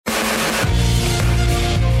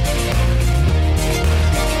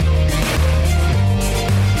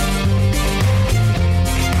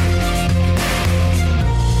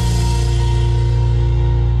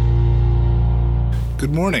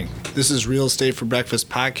Good morning. This is Real Estate for Breakfast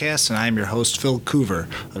podcast, and I am your host, Phil Coover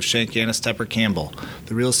of Schenck Annis Tepper Campbell.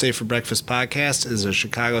 The Real Estate for Breakfast podcast is a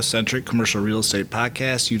Chicago-centric commercial real estate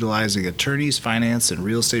podcast utilizing attorneys, finance, and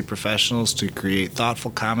real estate professionals to create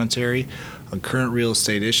thoughtful commentary on current real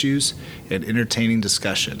estate issues and entertaining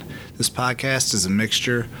discussion. This podcast is a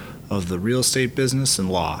mixture of the real estate business and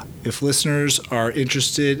law. If listeners are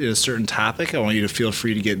interested in a certain topic, I want you to feel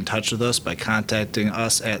free to get in touch with us by contacting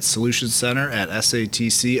us at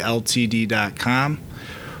solutionscenter@satcltd.com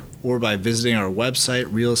or by visiting our website,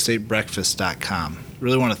 realestatebreakfast.com.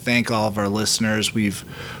 Really want to thank all of our listeners. We've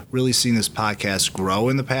really seen this podcast grow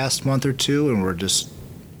in the past month or two, and we're just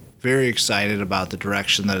very excited about the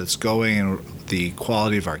direction that it's going, and the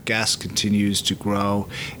quality of our guests continues to grow,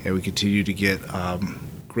 and we continue to get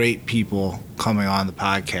great people coming on the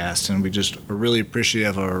podcast, and we just are really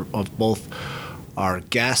appreciative of both our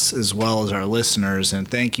guests as well as our listeners. And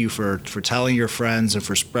thank you for telling your friends and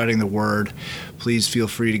for spreading the word. Please feel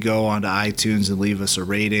free to go onto iTunes and leave us a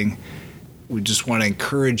rating. We just want to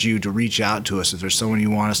encourage you to reach out to us if there's someone you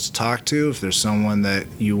want us to talk to, if there's someone that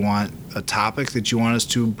you want a topic that you want us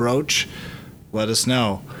to broach, let us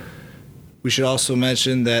know. We should also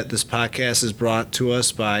mention that this podcast is brought to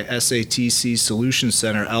us by SATC Solutions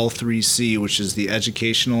Center L3C, which is the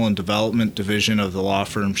Educational and Development Division of the law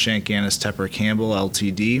firm Schenck Annis Tepper Campbell,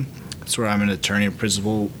 Ltd. That's where I'm an attorney and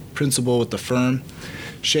principal with the firm.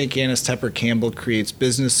 Schenck Annis Tepper Campbell creates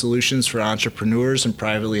business solutions for entrepreneurs and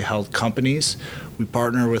privately held companies. We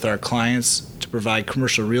partner with our clients to provide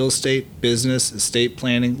commercial real estate, business, estate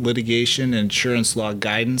planning, litigation, and insurance law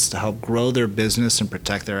guidance to help grow their business and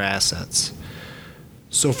protect their assets.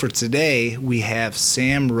 So for today, we have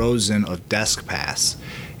Sam Rosen of DeskPass,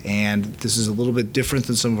 and this is a little bit different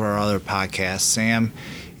than some of our other podcasts. Sam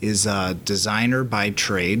is a designer by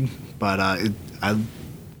trade, but I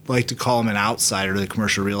like to call him an outsider to the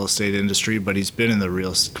commercial real estate industry, but he's been in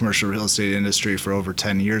the commercial real estate industry for over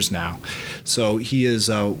 10 years now. So he is,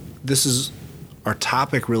 this is our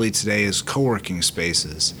topic really today is co-working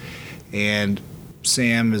spaces. And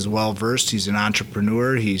Sam is well versed. He's an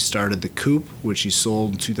entrepreneur. He started the Coop, which he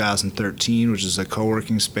sold in 2013, which is a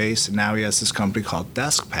co-working space. And now he has this company called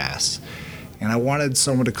DeskPass. And I wanted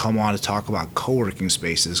someone to come on to talk about co-working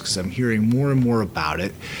spaces because I'm hearing more and more about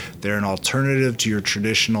it. They're an alternative to your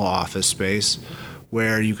traditional office space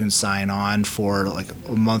where you can sign on for like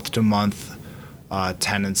a month-to-month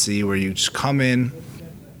tenancy where you just come in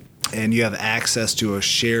and you have access to a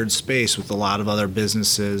shared space with a lot of other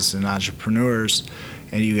businesses and entrepreneurs,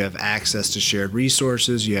 and you have access to shared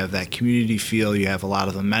resources. You have that community feel. You have a lot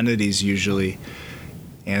of amenities usually.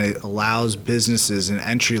 And it allows businesses an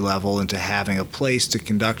entry level into having a place to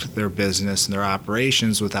conduct their business and their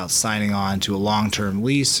operations without signing on to a long-term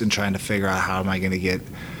lease and trying to figure out how am I going to get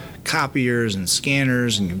copiers and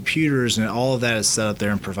scanners and computers, and all of that is set up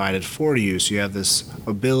there and provided for you. So you have this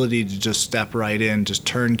ability to just step right in, just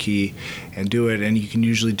turnkey and do it, and you can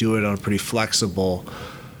usually do it on a pretty flexible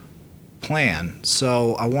plan.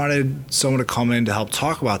 So I wanted someone to come in to help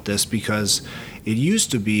talk about this because it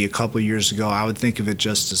used to be a couple of years ago, I would think of it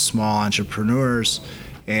just as small entrepreneurs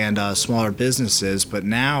and smaller businesses, but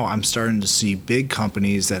now I'm starting to see big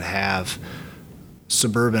companies that have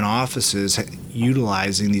suburban offices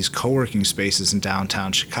utilizing these co-working spaces in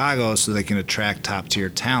downtown Chicago so they can attract top-tier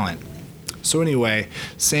talent. So anyway,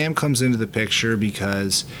 Sam comes into the picture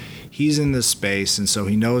because he's in this space, and so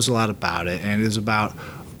he knows a lot about it, and it is about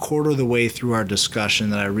quarter of the way through our discussion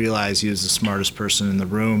that I realized he was the smartest person in the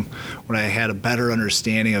room when I had a better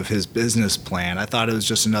understanding of his business plan. I thought it was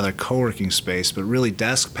just another co-working space, but really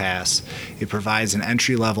DeskPass, it provides an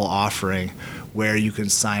entry-level offering where you can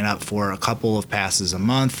sign up for a couple of passes a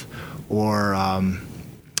month, or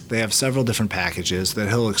they have several different packages that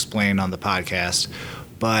he'll explain on the podcast.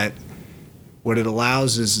 But what it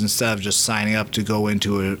allows is, instead of just signing up to go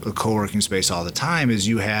into a co-working space all the time, is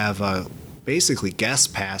you have basically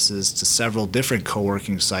guest passes to several different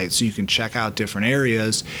co-working sites, so you can check out different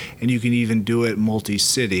areas, and you can even do it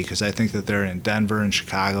multi-city, because I think that they're in Denver and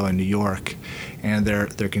Chicago and New York, and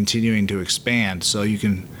they're continuing to expand. So you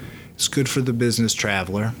can, it's good for the business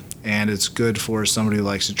traveler, and it's good for somebody who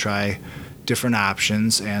likes to try different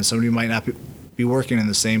options, and somebody who might not be working in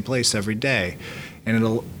the same place every day.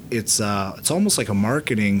 And it's almost like a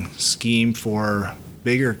marketing scheme for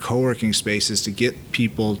bigger co-working spaces to get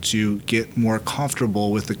people to get more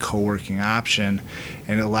comfortable with the co-working option,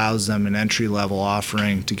 and it allows them an entry-level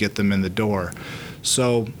offering to get them in the door.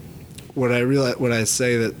 So I realized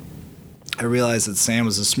that Sam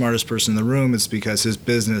was the smartest person in the room is because his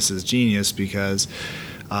business is genius, because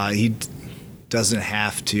he doesn't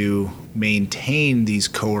have to maintain these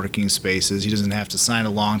co-working spaces. He doesn't have to sign a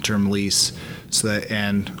long-term lease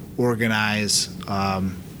and organize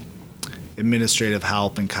administrative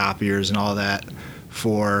help and copiers and all that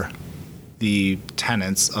for the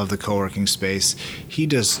tenants of the co-working space. He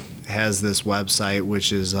just has this website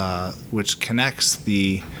which connects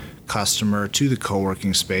the customer to the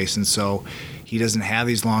co-working space, and so he doesn't have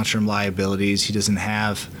these long-term liabilities. He doesn't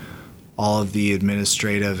have all of the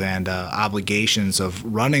administrative and obligations of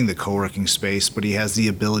running the co-working space, but he has the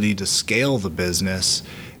ability to scale the business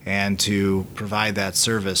and to provide that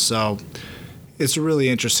service. So it's a really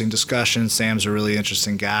interesting discussion. Sam's a really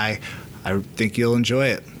interesting guy. I think you'll enjoy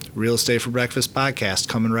it. Real Estate for Breakfast podcast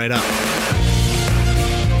coming right up.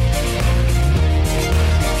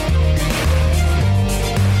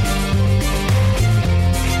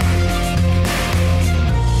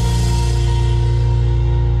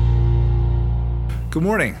 Good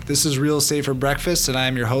morning. This is Real Estate for Breakfast, and I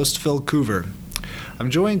am your host, Phil Coover. I'm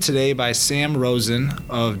joined today by Sam Rosen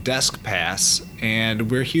of DeskPass, and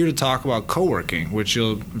we're here to talk about co-working, which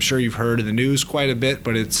I'm sure you've heard in the news quite a bit,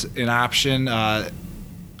 but it's an option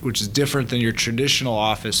which is different than your traditional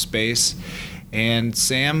office space. And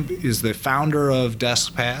Sam is the founder of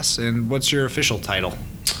DeskPass, and what's your official title?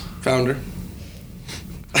 Founder.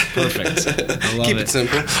 Perfect. I love Keep it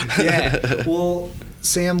simple. Yeah. Well,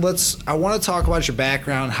 Sam, I want to talk about your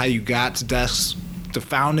background, how you got to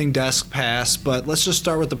founding DeskPass, but let's just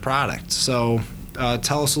start with the product. So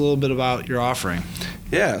tell us a little bit about your offering.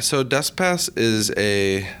 Yeah, so DeskPass is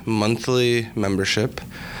a monthly membership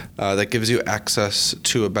that gives you access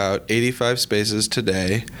to about 85 spaces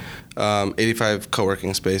today, 85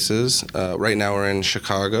 co-working spaces. Right now we're in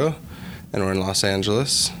Chicago, and we're in Los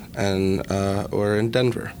Angeles, and we're in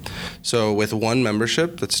Denver. So with one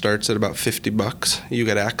membership that starts at about $50, you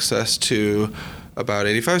get access to about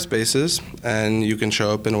 85 spaces, and you can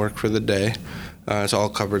show up and work for the day. It's all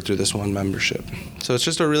covered through this one membership. So it's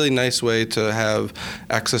just a really nice way to have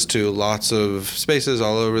access to lots of spaces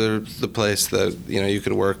all over the place that you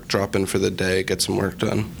can work, drop in for the day, get some work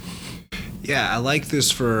done. Yeah, I like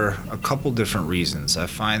this for a couple different reasons. I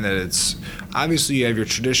find that it's obviously you have your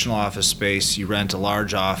traditional office space, you rent a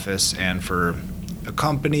large office, and for a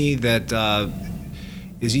company that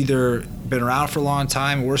is either been around for a long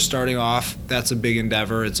time or starting off, that's a big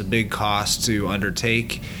endeavor. It's a big cost to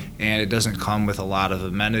undertake, and it doesn't come with a lot of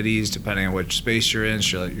amenities depending on which space you're in.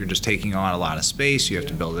 So you're just taking on a lot of space. You have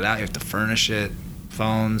to build it out. You have to furnish it,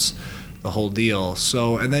 phones, the whole deal.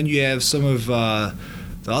 So, and then you have some of the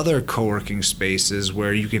other co-working spaces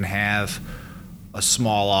where you can have a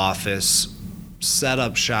small office, set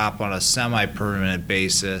up shop on a semi-permanent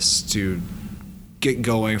basis to get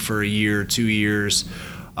going for a year, 2 years,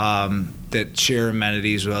 that share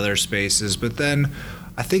amenities with other spaces. But then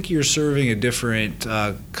I think you're serving a different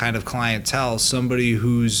kind of clientele, somebody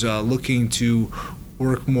who's looking to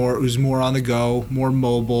work more, who's more on the go, more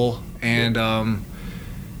mobile, and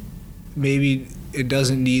maybe it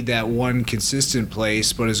doesn't need that one consistent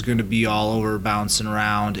place, but is going to be all over bouncing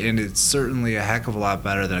around. And it's certainly a heck of a lot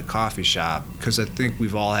better than a coffee shop, because I think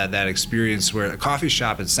we've all had that experience where a coffee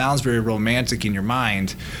shop, it sounds very romantic in your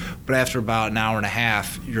mind, but after about an hour and a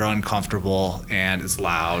half, you're uncomfortable and it's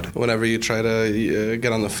loud. Whenever you try to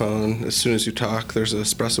get on the phone, as soon as you talk, there's an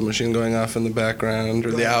espresso machine going off in the background,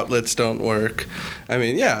 or the outlets don't work. I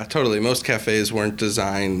mean, yeah, totally. Most cafes weren't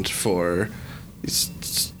designed for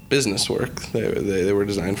business work. They were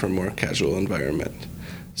designed for a more casual environment.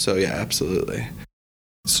 So yeah, absolutely.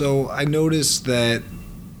 So I noticed that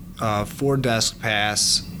for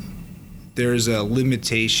DeskPass, there's a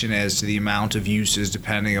limitation as to the amount of uses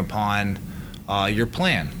depending upon your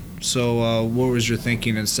plan. So what was your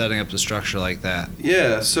thinking in setting up the structure like that?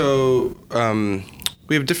 Yeah, so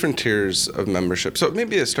we have different tiers of membership. So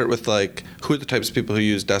maybe I start with who are the types of people who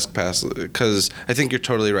use DeskPass, because I think you're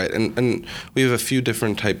totally right. And we have a few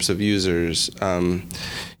different types of users.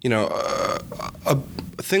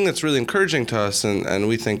 A thing that's really encouraging to us, and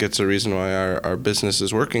we think it's a reason why our business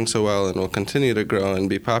is working so well and will continue to grow and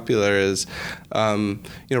be popular, is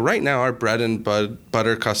right now our bread and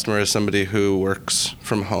butter customer is somebody who works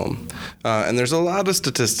from home. And there's a lot of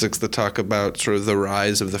statistics that talk about sort of the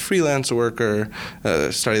rise of the freelance worker.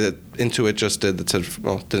 A study that Intuit just did that said,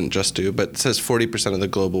 well, didn't just do, but it says 40% of the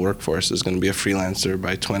global workforce is going to be a freelancer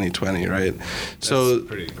by 2020, right? So that's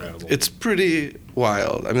pretty incredible. It's pretty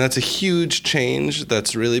wild. I mean, that's a huge change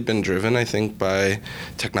that's really been driven, I think, by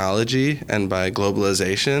technology and by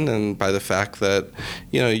globalization and by the fact that,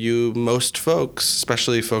 most folks,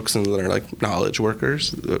 especially folks that are like knowledge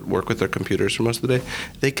workers that work with their computers for most of the day,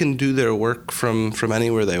 they can do their work from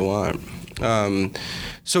anywhere they want.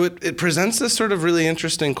 So it presents this sort of really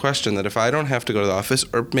interesting question that if I don't have to go to the office,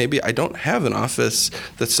 or maybe I don't have an office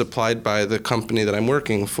that's supplied by the company that I'm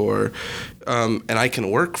working for, and I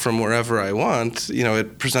can work from wherever I want,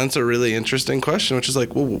 it presents a really interesting question, which is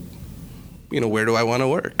like, well, where do I want to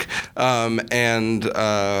work? And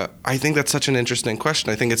I think that's such an interesting question.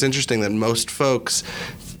 I think it's interesting that most folks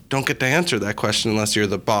don't get to answer that question unless you're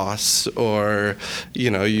the boss, or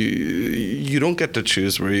you don't get to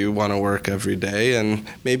choose where you want to work every day. And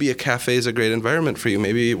maybe a cafe is a great environment for you.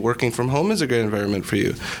 Maybe working from home is a great environment for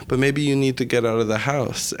you. But maybe you need to get out of the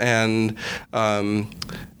house. And an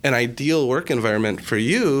ideal work environment for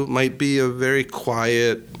you might be a very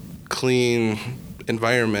quiet, clean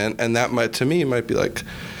environment, and that might be like,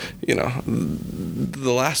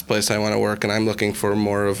 the last place I want to work, and I'm looking for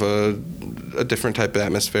more of a different type of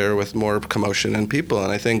atmosphere with more commotion and people.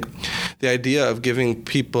 And I think the idea of giving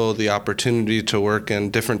people the opportunity to work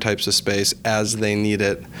in different types of space as they need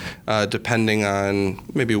it, depending on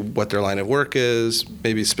maybe what their line of work is,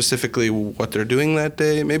 maybe specifically what they're doing that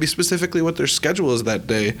day, maybe specifically what their schedule is that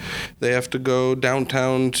day. They have to go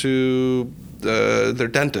downtown to their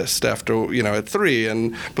dentist after at 3,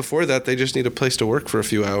 and before that they just need a place to work for a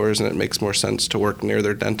few hours, and it makes more sense to work near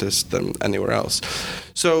their dentist than anywhere else.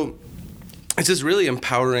 So it's this really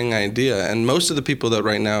empowering idea, and most of the people that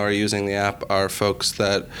right now are using the app are folks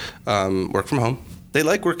that work from home. They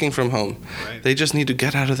like working from home. Right. They just need to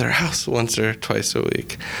get out of their house once or twice a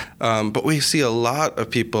week. But we see a lot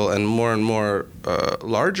of people, and more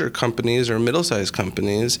larger companies or middle-sized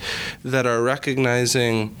companies that are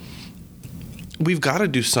recognizing we've got to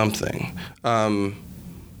do something.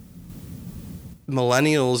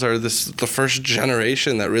 Millennials are the first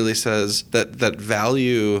generation that really says that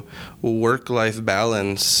value work-life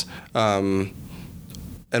balance and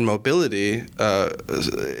mobility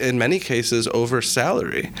in many cases over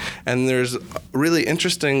salary. And there's really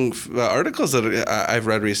interesting articles that I've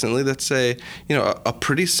read recently that say, a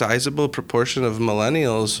pretty sizable proportion of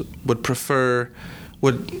millennials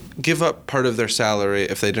would give up part of their salary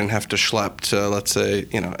if they didn't have to schlep to, let's say,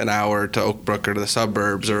 an hour to Oak Brook or to the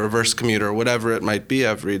suburbs or reverse commute or whatever it might be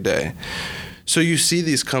every day. So you see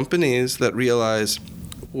these companies that realize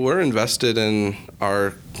we're invested in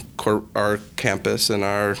our campus and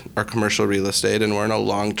our commercial real estate, and we're in a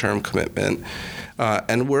long-term commitment.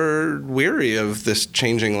 And we're weary of this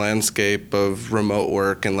changing landscape of remote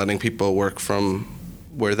work and letting people work from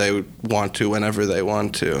where they want to, whenever they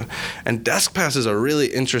want to. And DeskPass is a really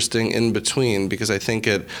interesting in-between, because I think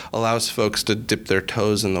it allows folks to dip their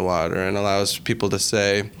toes in the water and allows people to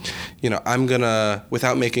say, I'm going to,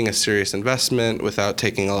 without making a serious investment, without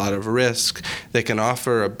taking a lot of risk, they can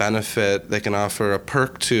offer a benefit, they can offer a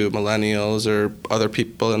perk to millennials or other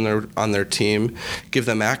people on their team, give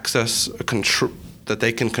them access, that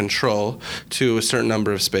they can control to a certain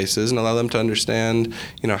number of spaces, and allow them to understand,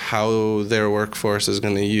 how their workforce is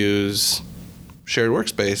going to use shared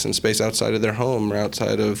workspace and space outside of their home or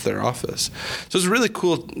outside of their office. So it's a really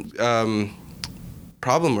cool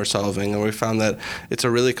problem we're solving, and we found that it's a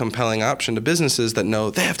really compelling option to businesses that know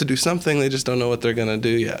they have to do something, they just don't know what they're going to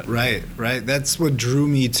do yet. Right. That's what drew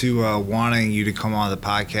me to wanting you to come on the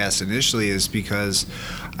podcast initially, is because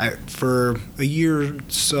for a year or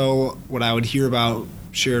so, when I would hear about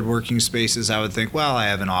shared working spaces, I would think, well, I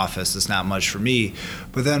have an office, it's not much for me.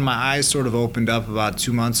 But then my eyes sort of opened up about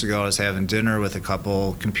 2 months ago. I was having dinner with a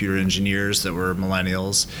couple computer engineers that were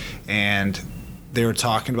millennials, and they were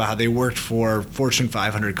talking about how they worked for Fortune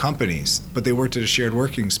 500 companies, but they worked at a shared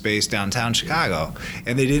working space downtown Chicago,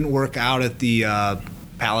 and they didn't work out at the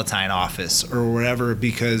Palatine office or wherever,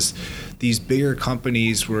 because these bigger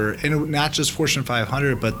companies were, and not just Fortune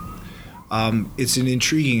 500, but it's an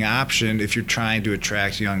intriguing option if you're trying to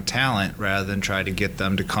attract young talent rather than try to get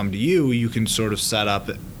them to come to you. You can sort of set up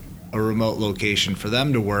a remote location for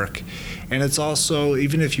them to work. And it's also,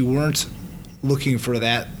 even if you weren't looking for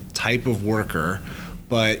that type of worker,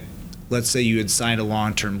 but let's say you had signed a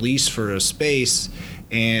long-term lease for a space,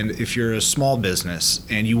 and if you're a small business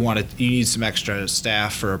and you need some extra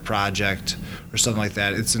staff for a project or something like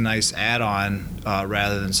that, it's a nice add-on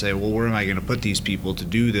rather than say, well, where am I going to put these people to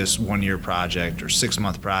do this 1-year project or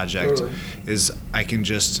 6-month project? Totally. Is I can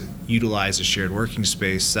just utilize a shared working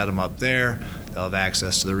space, set them up there, they'll have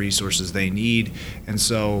access to the resources they need. And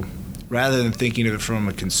so rather than thinking of it from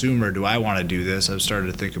a consumer, do I want to do this? I've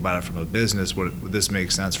started to think about it from a business. Would this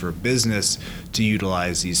make sense for a business to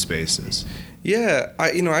utilize these spaces? Yeah,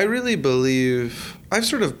 I really believe I've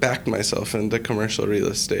sort of backed myself into commercial real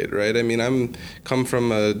estate, right? I mean, I'm come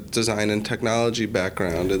from a design and technology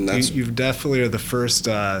background, and that's You definitely are the first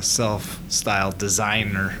self-styled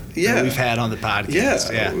designer that we've had on the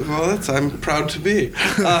podcast. Yeah. Well, I'm proud to be.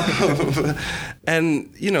 And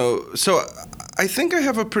so I think I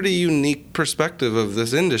have a pretty unique perspective of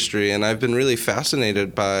this industry, and I've been really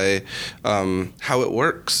fascinated by how it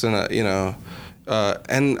works, and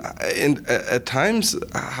and at times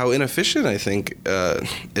how inefficient I think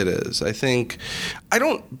it is. I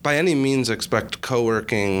don't by any means expect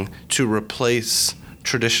co-working to replace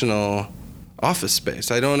traditional office space.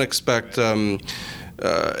 I don't expect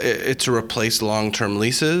it to replace long-term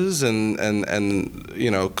leases and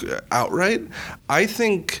outright. I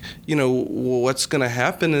think what's going to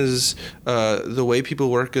happen is the way people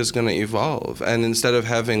work is going to evolve, and instead of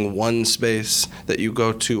having one space that you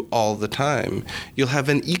go to all the time, you'll have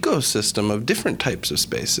an ecosystem of different types of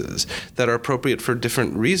spaces that are appropriate for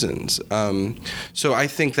different reasons. So I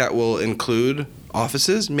think that will include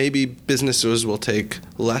offices. Maybe businesses will take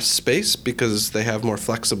less space because they have more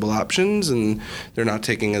flexible options and they're not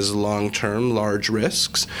taking as long-term large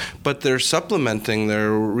risks, but they're supplementing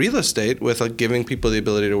their real estate with giving people the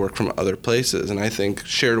ability to work from other places. And I think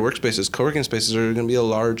shared workspaces, co-working spaces are going to be a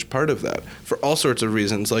large part of that for all sorts of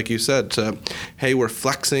reasons. Like you said, hey, we're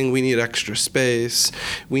flexing, we need extra space,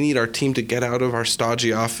 we need our team to get out of our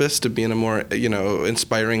stodgy office to be in a more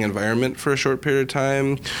inspiring environment for a short period of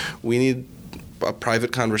time. We need a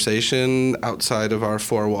private conversation outside of our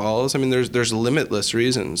four walls. I mean, there's limitless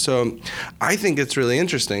reasons. So I think it's really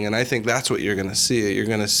interesting, and I think that's what you're going to see. You're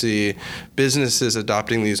going to see businesses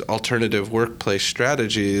adopting these alternative workplace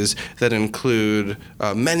strategies that include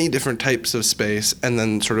many different types of space, and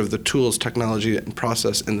then sort of the tools, technology, and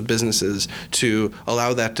process in the businesses to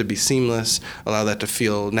allow that to be seamless, allow that to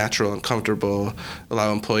feel natural and comfortable,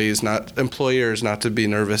 allow employers not to be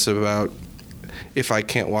nervous about, if I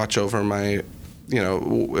can't watch over my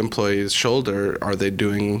employee's shoulder, are they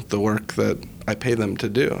doing the work that I pay them to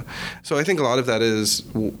do? So I think a lot of that is,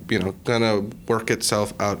 going to work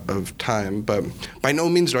itself out of time. But by no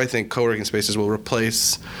means do I think co-working spaces will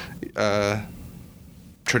replace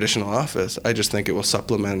traditional office. I just think it will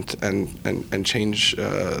supplement and change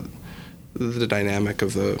the dynamic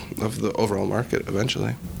of the overall market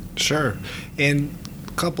eventually. Sure. And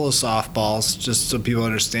a couple of softballs, just so people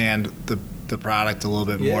understand the product a little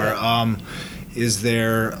bit more. Is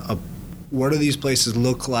there what do these places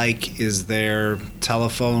look like? Is there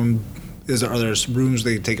telephone? Are there rooms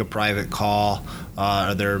they can take a private call?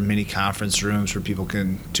 Are there mini conference rooms where 2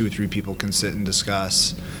 or 3 people can sit and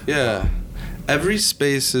discuss? Yeah, every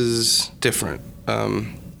space is different,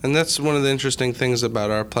 and that's one of the interesting things about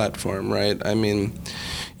our platform, right? I mean,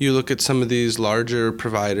 you look at some of these larger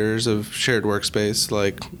providers of shared workspace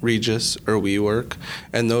like Regus or WeWork,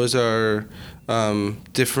 and those are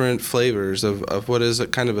different flavors of what is a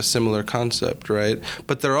kind of a similar concept, right?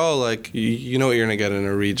 But they're all like, you know what you're going to get in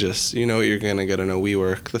a Regus, you know what you're going to get in a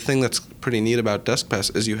WeWork. The thing that's pretty neat about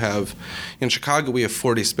DeskPass is in Chicago, we have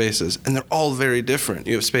 40 spaces, and they're all very different.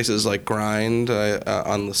 You have spaces like Grind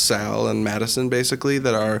on LaSalle and Madison, basically,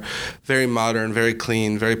 that are very modern, very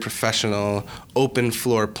clean, very professional, open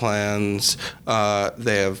floor plans.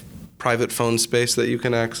 They have private phone space that you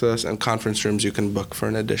can access, and conference rooms you can book for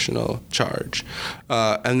an additional charge.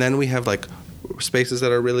 And then we have spaces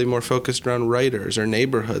that are really more focused around writers or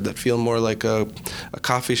neighborhood that feel more like a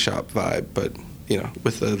coffee shop vibe, but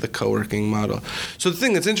with the co-working model. So the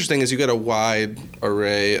thing that's interesting is you get a wide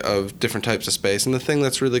array of different types of space. And the thing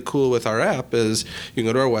that's really cool with our app is you can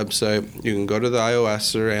go to our website, you can go to the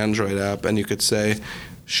iOS or Android app, and you could say,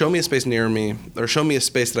 show me a space near me, or show me a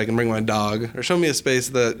space that I can bring my dog, or show me a space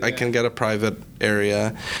that I can get a private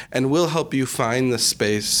area, and we'll help you find the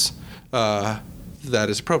space that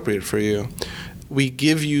is appropriate for you. We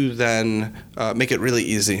give you then, make it really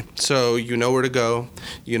easy. So you know where to go,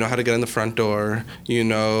 you know how to get in the front door, you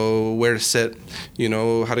know where to sit, you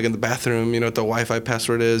know how to get in the bathroom, you know what the Wi-Fi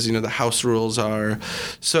password is, you know the house rules are.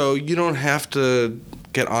 So you don't have to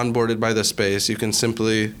get onboarded by the space. You can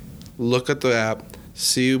simply look at the app,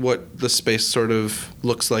 see what the space sort of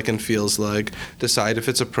looks like and feels like, decide if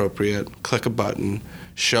it's appropriate, click a button,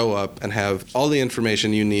 show up, and have all the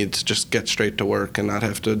information you need to just get straight to work and not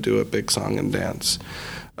have to do a big song and dance.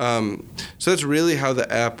 So that's really how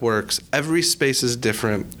the app works. Every space is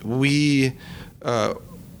different. What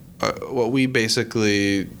we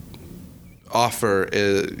basically offer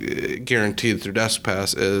is guaranteed through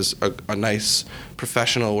DeskPass is a nice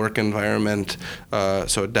professional work environment,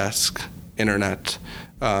 so a desk, internet,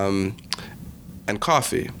 and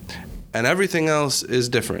coffee. And everything else is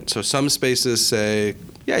different. So some spaces say,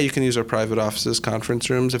 yeah, you can use our private offices, conference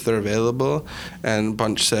rooms if they're available. And a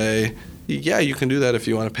bunch say, yeah, you can do that if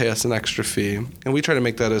you want to pay us an extra fee. And we try to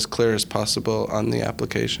make that as clear as possible on the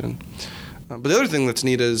application. But the other thing that's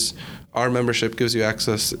neat is our membership gives you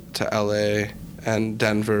access to LA and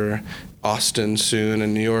Denver, Austin soon,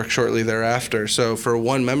 and New York shortly thereafter. So for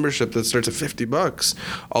one membership that starts at $50,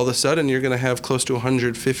 all of a sudden you're going to have close to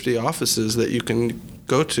 150 offices that you can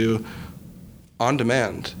go to on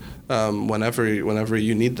demand whenever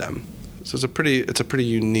you need them. So it's a pretty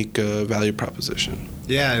unique value proposition.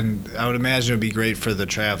 Yeah, and I would imagine it would be great for the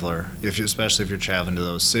traveler, especially if you're traveling to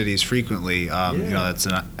those cities frequently. That's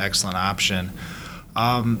an excellent option.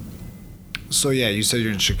 So yeah, you said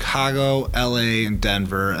you're in Chicago, LA, and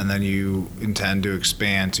Denver, and then you intend to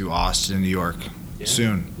expand to Austin, New York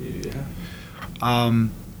soon. Yeah.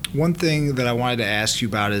 One thing that I wanted to ask you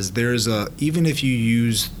about is even if you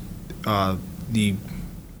use the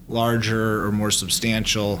larger or more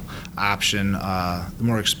substantial option, the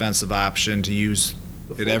more expensive option to use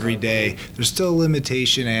it every day, there's still a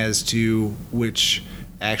limitation as to which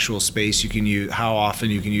actual space you can use, how often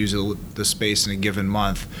you can use the space in a given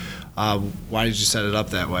month. Why did you set it up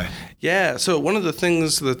that way? Yeah, so one of the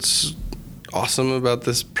things that's awesome about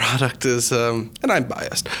this product is, and I'm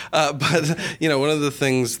biased, but one of the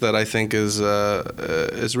things that I think is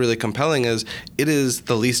really compelling is it is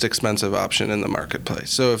the least expensive option in the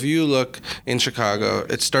marketplace. So if you look in Chicago,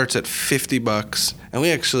 it starts at $50, and we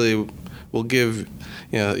actually will give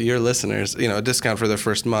your listeners a discount for their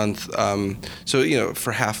first month, so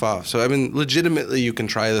for half off. So I mean, legitimately you can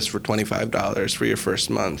try this for $25 for your first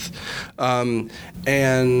month, and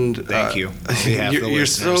thank you. You're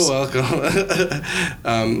so welcome.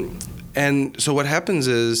 And so what happens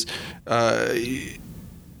is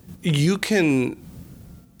you can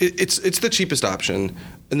it's the cheapest option.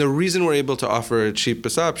 And the reason we're able to offer a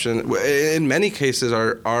cheapest option, in many cases,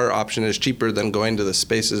 our option is cheaper than going to the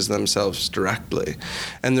spaces themselves directly.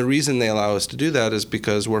 And the reason they allow us to do that is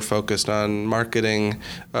because we're focused on marketing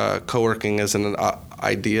co-working as an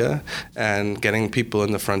idea and getting people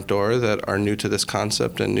in the front door that are new to this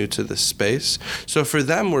concept and new to this space. So for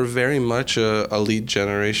them, we're very much a lead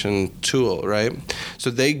generation tool, right? So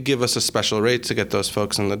they give us a special rate to get those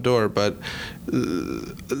folks in the door, but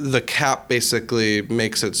the cap basically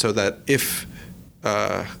makes it so that if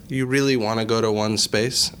you really want to go to one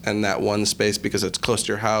space, and that one space because it's close to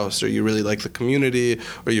your house, or you really like the community,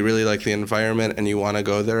 or you really like the environment, and you want to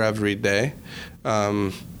go there every day,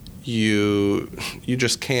 you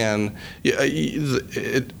just can. You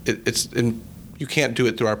can't do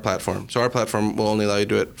it through our platform. So our platform will only allow you to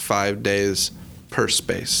do it 5 days per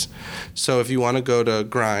space. So if you want to go to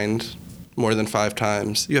Grind more than 5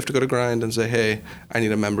 times, you have to go to Grind and say, hey, I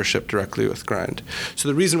need a membership directly with Grind. So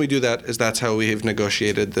the reason we do that is that's how we have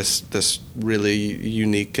negotiated this really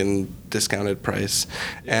unique and discounted price,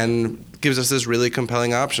 and gives us this really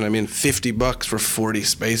compelling option. I mean, $50 for 40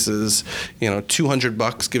 spaces,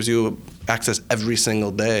 $200 gives you access every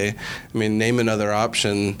single day. I mean, name another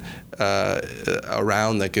option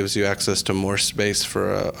around that gives you access to more space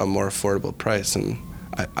for a more affordable price, and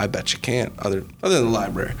I bet you can't, other than the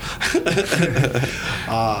library.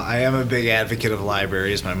 I am a big advocate of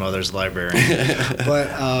libraries. My mother's a librarian.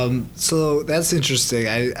 But so that's interesting.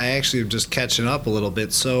 I actually am just catching up a little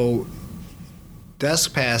bit. So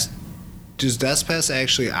DeskPass, does DeskPass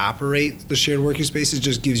actually operate the shared working spaces? It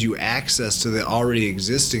just gives you access to the already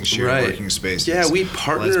existing shared working spaces. Yeah, we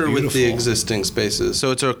partner with the existing spaces.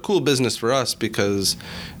 So it's a cool business for us because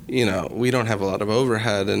we don't have a lot of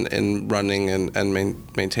overhead in running and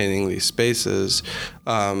maintaining these spaces.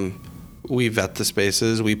 We vet the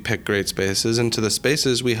spaces, we pick great spaces, and to the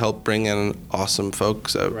spaces we help bring in awesome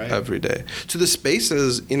folks every day. To the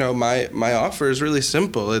spaces, my offer is really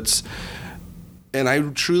simple. And I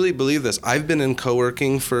truly believe this. I've been in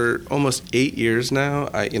co-working for almost 8 years now.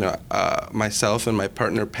 Myself and my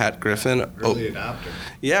partner, Pat Griffin. Early adopter.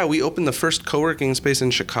 Yeah, we opened the first co-working space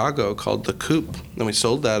in Chicago called The Coop, and we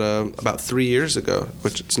sold that about 3 years ago,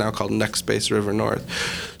 which it's now called Next Space River North.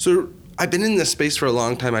 So I've been in this space for a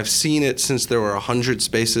long time. I've seen it since there were 100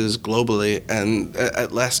 spaces globally, and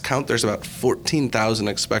at last count, there's about 14,000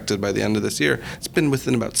 expected by the end of this year. It's been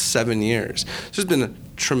within about 7 years. So there's been a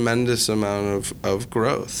tremendous amount of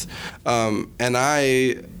growth. And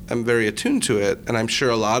I am very attuned to it, and I'm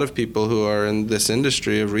sure a lot of people who are in this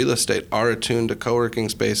industry of real estate are attuned to co-working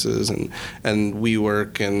spaces and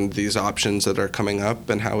WeWork and these options that are coming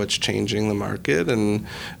up and how it's changing the market. And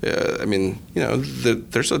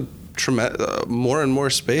there's a more and more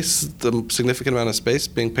space, the significant amount of space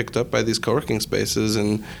being picked up by these co-working spaces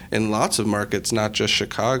in lots of markets, not just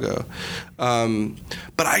Chicago.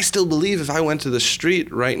 But I still believe if I went to the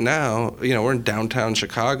street right now, we're in downtown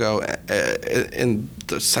Chicago in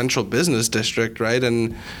the central business district, right?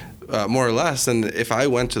 And more or less. And if I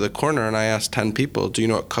went to the corner and I asked 10 people, do you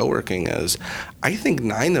know what co-working is? I think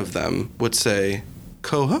 9 of them would say,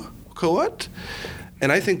 co-what?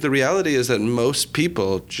 And I think the reality is that most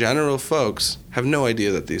people, general folks, have no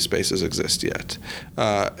idea that these spaces exist yet.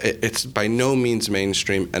 It's by no means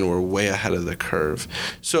mainstream, and we're way ahead of the curve.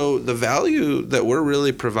 So the value that we're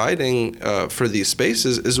really providing for these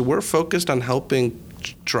spaces is we're focused on helping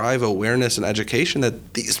drive awareness and education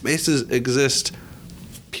that these spaces exist,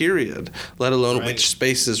 period, let alone which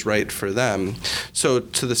space is right for them. So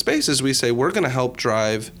to the spaces, we say we're going to help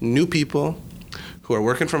drive new people who are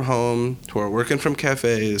working from home, who are working from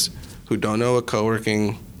cafes, who don't know what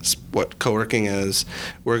co-working is.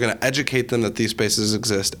 We're going to educate them that these spaces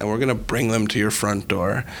exist, and we're going to bring them to your front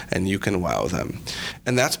door, and you can wow them.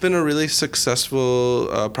 And that's been a really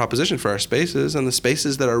successful proposition for our spaces, and the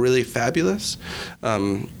spaces that are really fabulous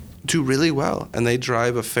do really well, and they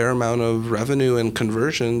drive a fair amount of revenue and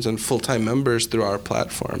conversions and full-time members through our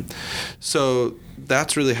platform. So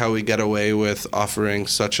that's really how we get away with offering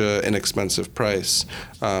such an inexpensive price.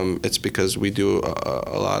 It's because we do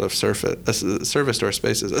a lot of service to our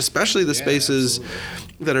spaces, especially the spaces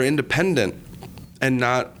that are independent and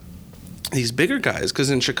not these bigger guys, because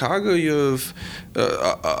in Chicago you have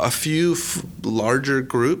a few larger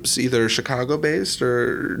groups, either Chicago-based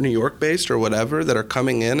or New York-based or whatever, that are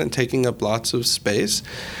coming in and taking up lots of space.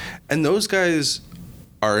 And those guys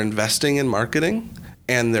are investing in marketing,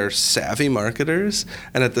 and they're savvy marketers.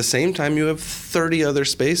 And at the same time, you have 30 other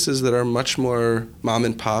spaces that are much more mom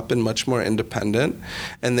and pop and much more independent,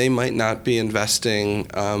 and they might not be investing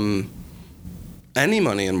any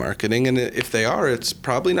money in marketing, and if they are, it's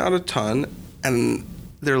probably not a ton, and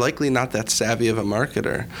they're likely not that savvy of a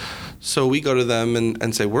marketer. So we go to them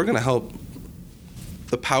and say, we're going to help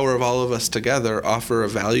the power of all of us together offer a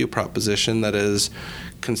value proposition that is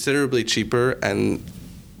considerably cheaper and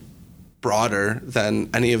broader than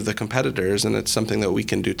any of the competitors, and it's something that we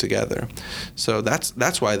can do together. So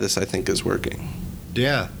that's why this, I think, is working.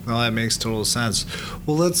 Yeah, well, that makes total sense.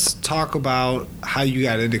 Well, let's talk about how you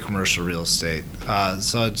got into commercial real estate.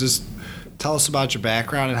 So just tell us about your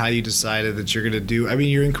background and how you decided that you're going to do. I mean,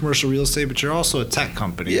 you're in commercial real estate, but you're also a tech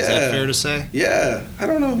company. Yeah. Is that fair to say? Yeah. I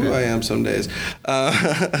don't know who I am some days.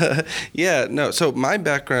 So my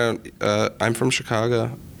background, I'm from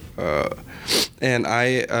Chicago, and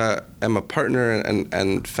I am a partner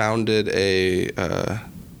and founded a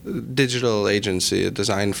digital agency, a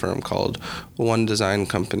design firm called One Design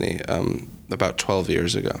Company about 12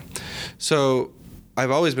 years ago. So I've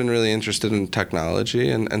always been really interested in technology,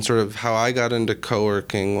 and sort of how I got into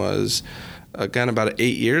co-working was, again, about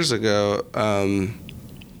 8 years ago.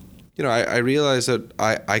 I realized that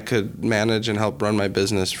I could manage and help run my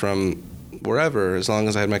business from wherever, as long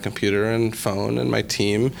as I had my computer and phone and my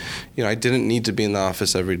team. I didn't need to be in the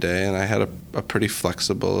office every day, and I had a pretty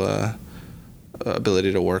flexible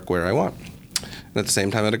ability to work where I want. And at the same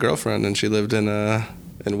time, I had a girlfriend, and she lived in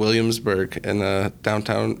Williamsburg, in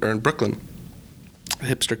downtown, or in Brooklyn, the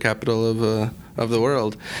hipster capital of the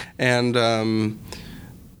world. And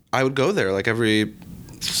I would go there like every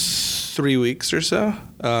 3 weeks or so,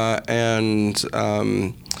 and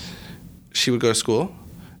she would go to school,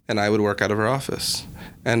 and I would work out of her office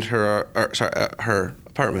and her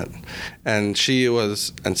apartment. And she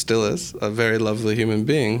was, and still is, a very lovely human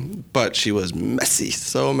being, but she was messy,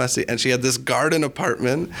 so messy. And she had this garden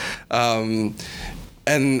apartment, and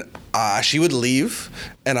she would leave,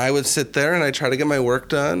 and I would sit there and I'd try to get my work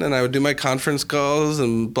done, and I would do my conference calls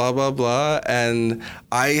and blah, blah, blah. And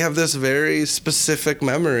I have this very specific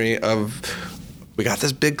memory of, we got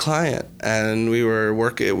this big client, and we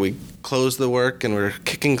closed the work, and we were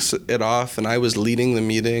kicking it off, and I was leading the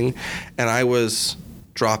meeting, and I was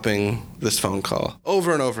dropping this phone call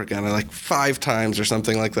over and over again. Like 5 times or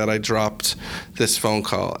something like that, I dropped this phone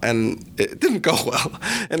call, and it didn't go well.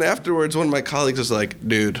 And afterwards, one of my colleagues was like,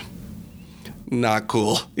 dude, not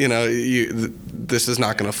cool. This is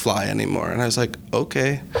not going to fly anymore. And I was like,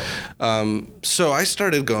 okay. So I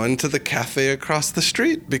started going to the cafe across the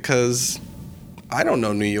street, because I don't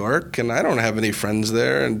know New York, and I don't have any friends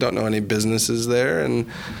there, and don't know any businesses there, and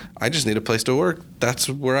I just need a place to work. That's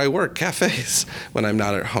where I work, cafes, when I'm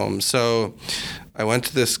not at home. So I went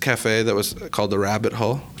to this cafe that was called the Rabbit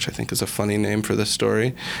Hole, which I think is a funny name for this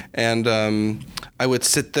story. And I would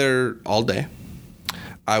sit there all day.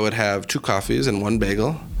 I would have 2 coffees and 1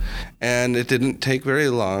 bagel, And it didn't take very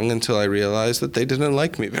long until I realized that they didn't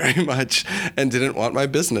like me very much and didn't want my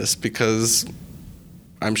business because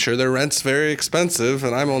I'm sure their rent's very expensive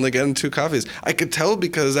and I'm only getting 2 coffees. I could tell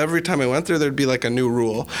because every time I went there, there'd be like a new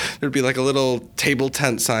rule. There'd be like a little table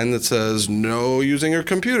tent sign that says, no using your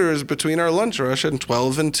computers between our lunch rush and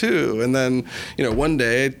 12 and 2. And then, one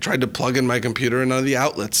day I tried to plug in my computer and none of the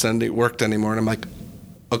outlets worked anymore. And I'm like,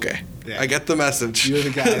 okay, I get the message. You're the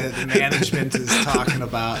guy that the management is talking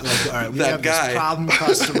about. Like, all right, we have this problem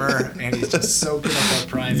customer, and he's just soaking up our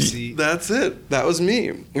privacy. That's it. That was me.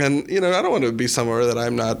 And, I don't want to be somewhere that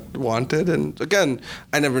I'm not wanted. And, again,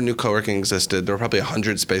 I never knew co-working existed. There were probably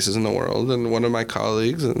 100 spaces in the world. And one of my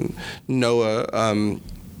colleagues, Noah,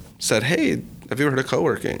 said, hey, have you ever heard of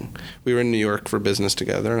co-working? We were in New York for business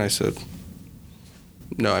together, and I said,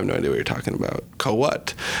 no, I have no idea what you're talking about.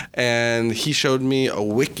 Co-what? And he showed me a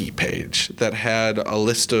wiki page that had a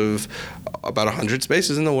list of about 100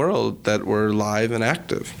 spaces in the world that were live and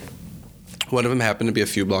active. One of them happened to be a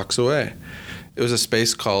few blocks away. It was a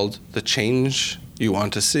space called The Change You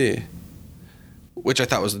Want to See, which I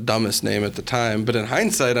thought was the dumbest name at the time. But in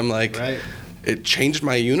hindsight, I'm like, right. It changed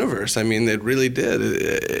my universe. I mean, it really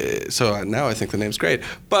did. So now I think the name's great.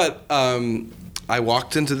 But I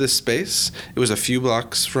walked into this space. It was a few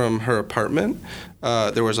blocks from her apartment.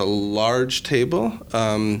 There was a large table,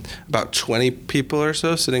 about 20 people or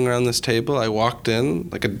so sitting around this table. I walked in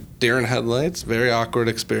like a deer in headlights, very awkward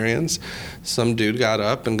experience. Some dude got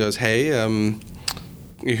up and goes, hey, you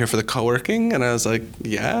here for the co-working? And I was like,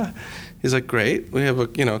 yeah. He's like, great. We have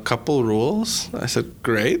a couple rules. I said,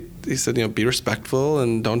 great. He said, be respectful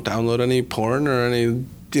and don't download any porn or any,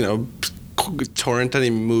 torrent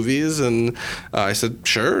any movies. And I said,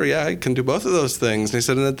 sure, yeah, I can do both of those things. And he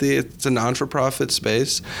said, it's a non-for-profit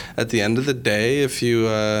space. At the end of the day, if you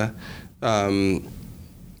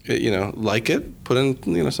like it, put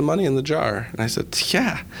in some money in the jar. And I said,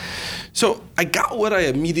 yeah. So I got what I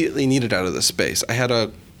immediately needed out of the space. I had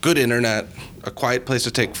a good internet, a quiet place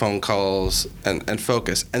to take phone calls and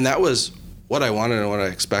focus. And that was what I wanted and what I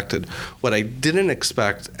expected. What I didn't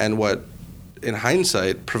expect and what in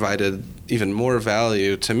hindsight provided even more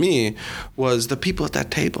value to me was the people at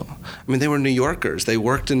that table. I mean, they were New Yorkers. They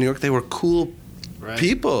worked in New York. They were cool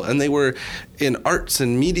people, and they were in arts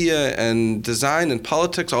and media and design and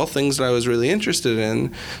politics, all things that I was really interested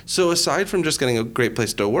in. So aside from just getting a great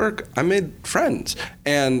place to work, I made friends.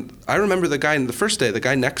 And I remember the first day, the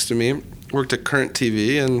guy next to me worked at Current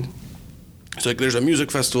TV, and it's like, there's a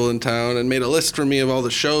music festival in town, and made a list for me of all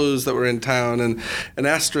the shows that were in town, and an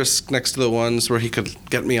asterisk next to the ones where he could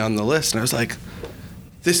get me on the list. And I was like,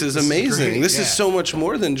 this is amazing. This is so much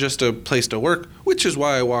more than just a place to work, which is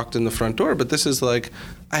why I walked in the front door. But this is like,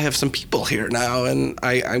 I have some people here now, and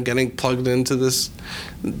I'm getting plugged into this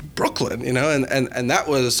Brooklyn, and that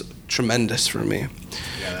was tremendous for me.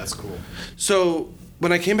 Yeah, that's cool. So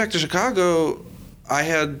when I came back to Chicago, I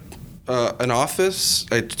had an office.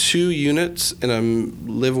 I had 2 units in a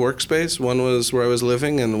live workspace. One was where I was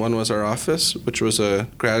living, and one was our office, which was a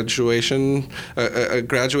graduated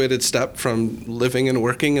step from living and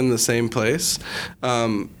working in the same place.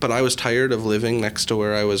 But I was tired of living next to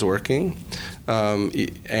where I was working,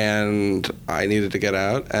 and I needed to get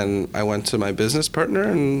out. And I went to my business partner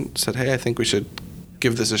and said, hey, I think we should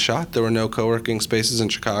give this a shot. There were no co-working spaces in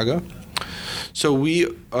Chicago. So we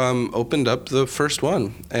opened up the first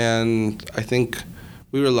one, and I think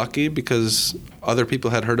we were lucky because other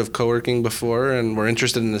people had heard of co-working before and were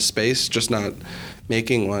interested in the space, just not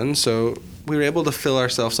making one. So we were able to fill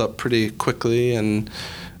ourselves up pretty quickly, and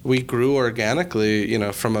we grew organically,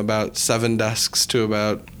 from about 7 desks to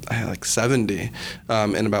about 70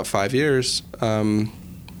 in about 5 years.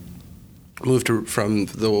 Moved from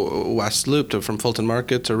the West Loop from Fulton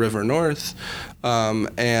Market to River North,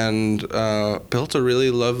 and built a really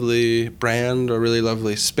lovely brand, a really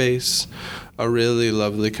lovely space, a really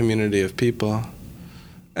lovely community of people.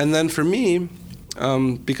 And then for me,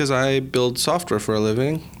 because I build software for a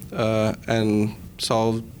living and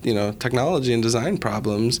solve technology and design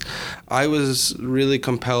problems, I was really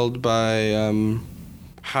compelled by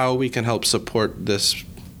how we can help support this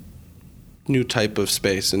new type of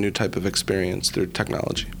space, a new type of experience through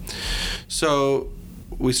technology. So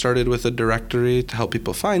we started with a directory to help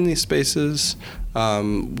people find these spaces.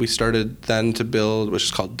 We started then to build, which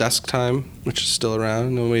is called Desk Time, which is still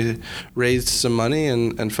around. And we raised some money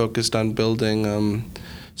and focused on building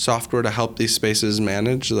software to help these spaces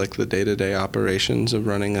manage like the day-to-day operations of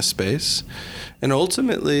running a space. And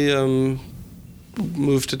ultimately,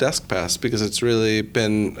 moved to DeskPass because it's really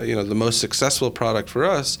been the most successful product for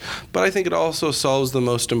us, but I think it also solves the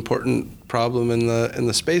most important problem in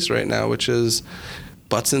the space right now, which is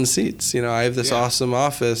butts in seats. I have this awesome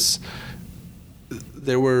office.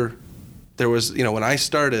 There was, when I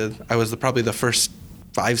started, I was probably the first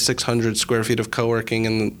 500-600 square feet of co-working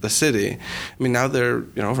in the city. I mean, now there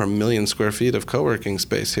are, over 1 million square feet of co-working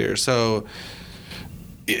space here. So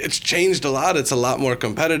it's changed a lot. It's a lot more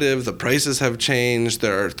competitive. The prices have changed.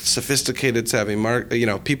 There are sophisticated, savvy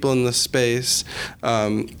people in the space.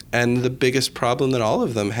 And the biggest problem that all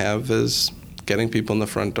of them have is getting people in the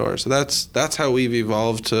front door. So that's how we've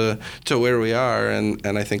evolved to where we are. And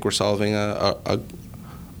I think we're solving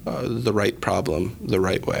the right problem the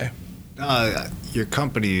right way. Your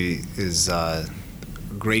company is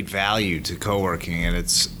great value to co-working,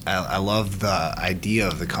 and I love the idea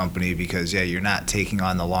of the company because you're not taking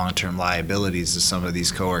on the long-term liabilities of some of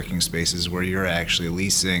these co-working spaces where you're actually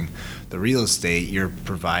leasing the real estate. You're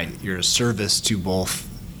a service to both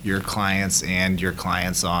your clients and your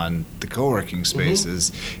clients on the co-working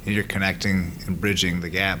spaces, and you're connecting and bridging the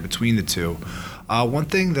gap between the two. One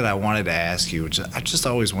thing that I wanted to ask you, which I just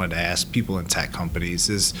always wanted to ask people in tech companies,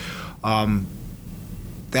 is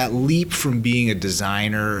that leap from being a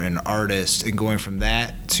designer, an artist, and going from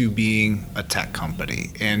that to being a tech company.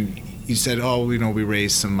 And you said, we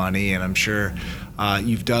raised some money, and I'm sure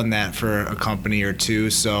you've done that for a company or two,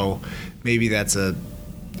 so maybe that's a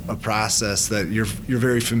process that you're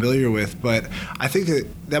very familiar with. But I think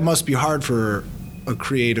that must be hard for a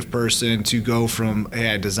creative person to go from,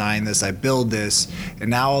 hey, I designed this, I build this, and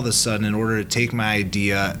now all of a sudden, in order to take my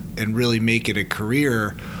idea and really make it a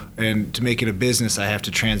career and to make it a business, I have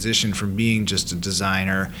to transition from being just a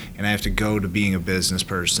designer, and I have to go to being a business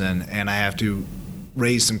person, and I have to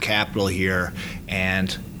raise some capital here,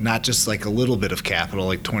 and not just like a little bit of capital,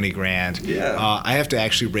 like 20 grand. I have to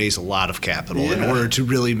actually raise a lot of capital in order to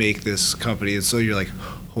really make this company. And so you're like,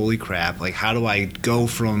 holy crap, like how do I go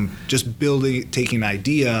from just taking an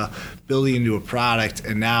idea, building into a product,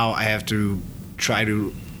 and now I have to try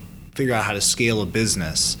to figure out how to scale a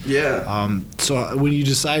business. So when you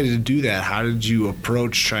decided to do that, how did you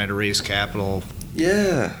approach trying to raise capital?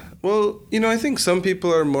 Well, I think some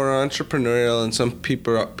people are more entrepreneurial and some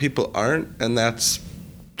people aren't, and that's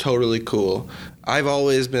totally cool. I've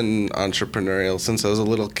always been entrepreneurial since I was a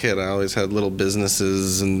little kid. I always had little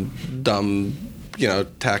businesses and dumb,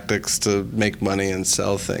 tactics to make money and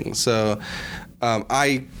sell things. So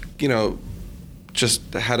I,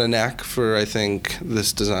 just had a knack for, I think,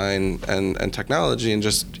 this design and technology and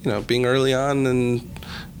just, being early on and,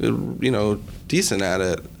 decent at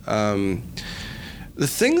it. The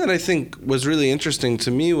thing that I think was really interesting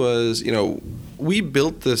to me was, we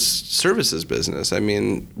built this services business. I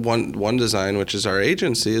mean, One Design, which is our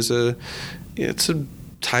agency, it's a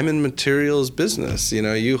time and materials business.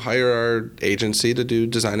 You hire our agency to do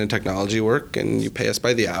design and technology work, and you pay us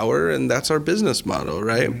by the hour, and that's our business model,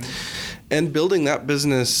 right? And building that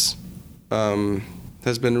business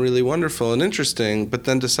has been really wonderful and interesting, but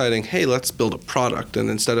then deciding, hey, let's build a product, and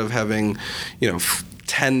instead of having,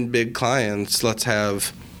 10 big clients, let's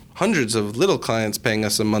have hundreds of little clients paying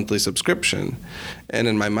us a monthly subscription. And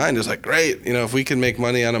in my mind, it was like, great, if we can make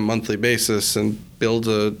money on a monthly basis and build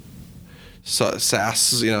a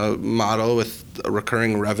SaaS, model with a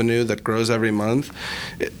recurring revenue that grows every month,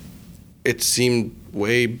 it seemed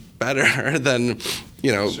way better than,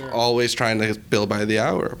 always trying to bill by the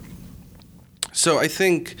hour. So I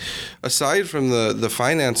think, aside from the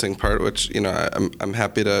financing part, which I'm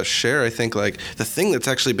happy to share, I think like the thing that's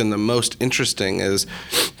actually been the most interesting is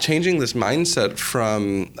changing this mindset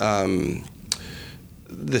from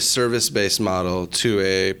this service-based model to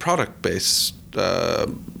a product-based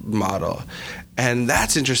model. And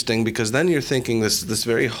that's interesting because then you're thinking this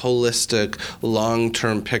very holistic,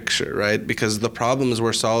 long-term picture, right? Because the problems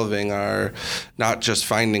we're solving are not just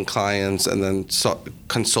finding clients and then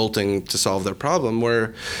consulting to solve their problem.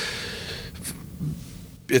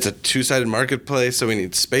 It's a two-sided marketplace, so we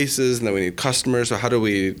need spaces and then we need customers. So how do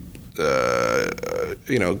we,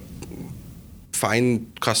 find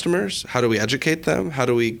customers? How do we educate them? How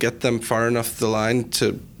do we get them far enough the line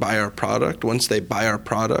to buy our product? Once they buy our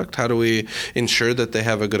product, how do we ensure that they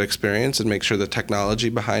have a good experience and make sure the technology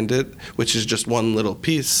behind it, which is just one little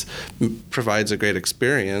piece, provides a great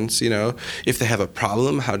experience? If they have a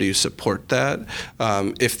problem, how do you support that?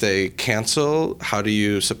 If they cancel, how do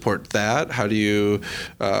you support that? How do you,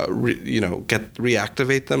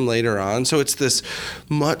 reactivate them later on? So it's this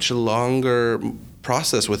much longer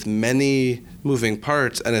process with many moving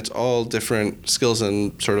parts, and it's all different skills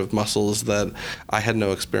and sort of muscles that I had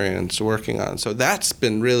no experience working on. So that's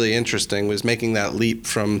been really interesting, was making that leap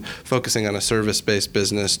from focusing on a service-based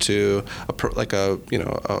business to a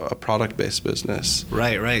product-based business.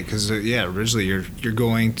 Right. Because originally you're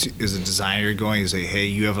going to, as a designer, you're going to say, hey,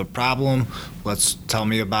 you have a problem. Let's tell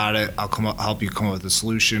me about it. I'll help you come up with a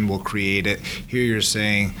solution. We'll create it. Here you're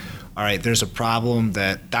saying, all right, there's a problem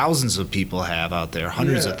that thousands of people have out there,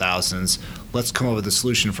 hundreds of thousands. Let's come up with a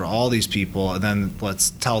solution for all these people, and then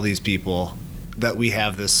let's tell these people that we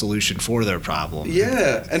have this solution for their problem.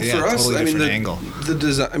 Yeah, and for us, totally I mean, angle. the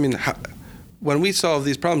design. I mean, when we solve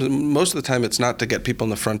these problems, most of the time it's not to get people in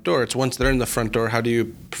the front door. It's once they're in the front door, how do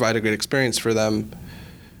you provide a great experience for them?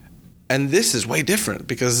 And this is way different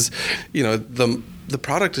because, the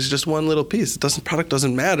product is just one little piece. Product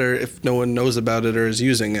doesn't matter if no one knows about it or is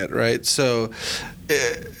using it, right? So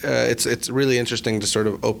it's really interesting to sort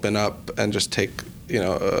of open up and just take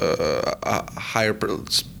a higher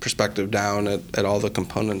perspective down at all the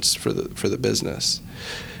components for the business.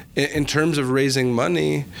 In terms of raising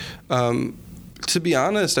money, to be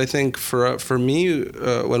honest, I think for me,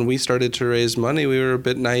 when we started to raise money, we were a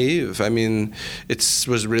bit naive. I mean, it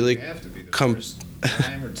was really first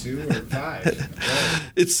time or 2 or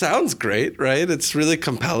 5. It sounds great, right? It's really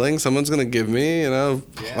compelling. Someone's going to give me,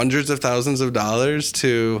 hundreds of thousands of dollars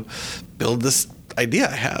to build this idea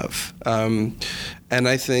I have. And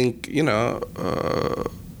I think,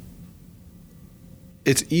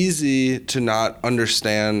 it's easy to not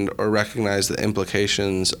understand or recognize the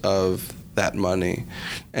implications of that money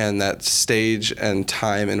and that stage and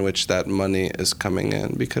time in which that money is coming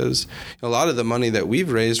in, because a lot of the money that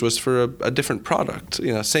we've raised was for a different product,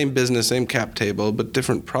 same business, same cap table, but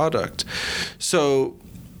different product. So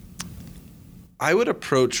I would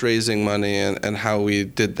approach raising money and how we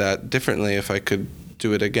did that differently if I could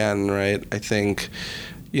do it again, right? I think,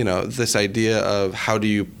 this idea of how do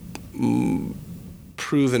you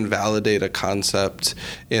prove and validate a concept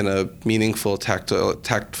in a meaningful,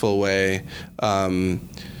 tactful way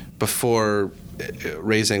before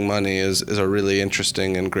raising money is a really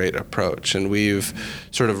interesting and great approach. And we've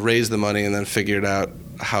sort of raised the money and then figured out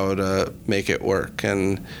how to make it work.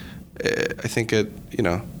 And I think the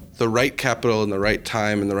right capital in the right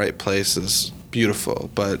time in the right place is beautiful.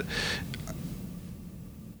 But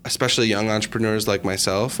especially young entrepreneurs like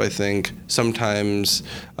myself, I think sometimes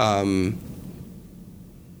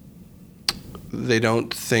they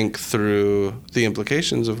don't think through the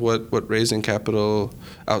implications of what raising capital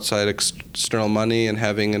outside external money and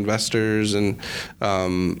having investors and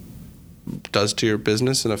does to your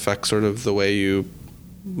business and affects sort of the way you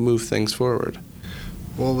move things forward.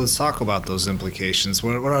 Well, let's talk about those implications.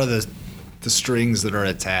 What are the strings that are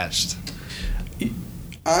attached?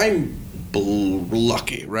 I'm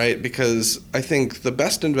lucky, right? Because I think the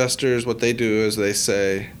best investors, what they do is they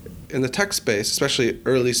say, in the tech space, especially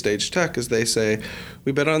early stage tech, is they say,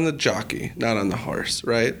 we bet on the jockey, not on the horse,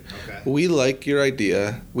 right? Okay. We like your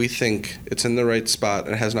idea. We think it's in the right spot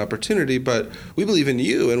and has an opportunity, but we believe in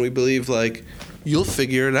you and we believe you'll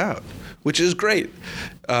figure it out, which is great.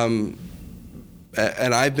 And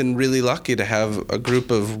I've been really lucky to have a group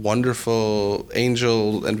of wonderful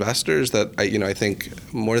angel investors that I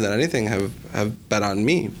think more than anything have bet on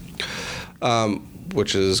me.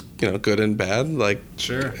 Which is good and bad,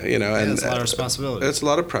 sure, and it's a lot of responsibility. It's a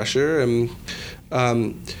lot of pressure, and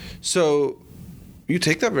so you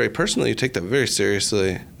take that very personally. You take that very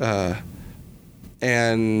seriously,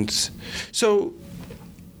 and so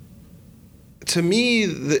to me,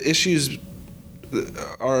 the issues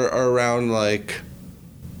are around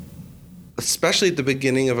especially at the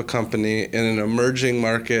beginning of a company in an emerging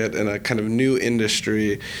market in a kind of new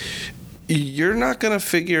industry. You're not going to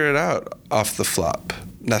figure it out off the flop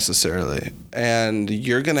necessarily. And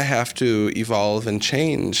you're going to have to evolve and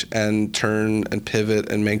change and turn and pivot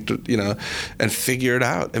and make, and figure it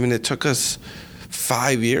out. I mean, it took us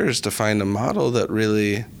 5 years to find a model that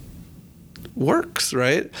really works,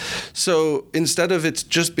 right? So instead of it's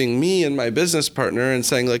just being me and my business partner and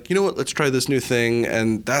saying let's try this new thing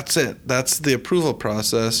and that's it. That's the approval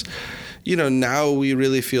process. Now we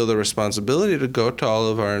really feel the responsibility to go to all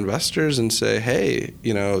of our investors and say, hey,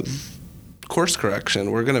 course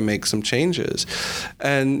correction, we're going to make some changes.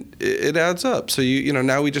 And it adds up. So,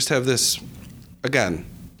 now we just have this, again,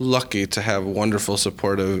 lucky to have wonderful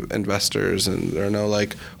supportive investors, and there are no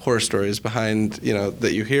horror stories behind,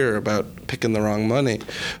 that you hear about picking the wrong money.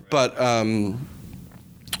 But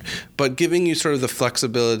giving you sort of the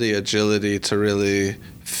flexibility, agility to really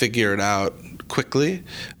figure it out quickly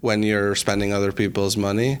when you're spending other people's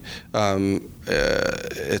money.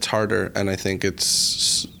 It's harder, and I think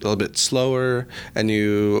it's a little bit slower, and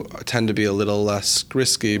you tend to be a little less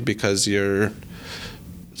risky because you're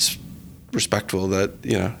respectful that,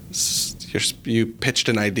 you know, you pitched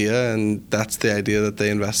an idea and that's the idea that they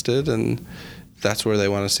invested, and that's where they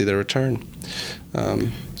want to see their return.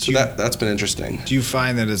 So that's been interesting. Do you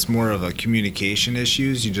find that it's more of a communication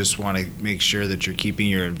issues? You just want to make sure that you're keeping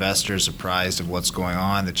your investors apprised of what's going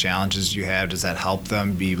on, the challenges you have. Does that help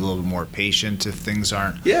them be a little more patient if things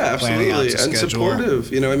aren't planning out to schedule? And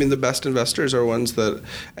supportive. You know, I mean, the best investors are ones that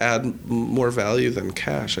add more value than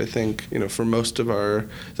cash. I think, you know, for most of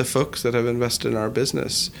the folks that have invested in our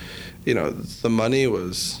business, you know, the money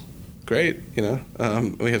was great, you know.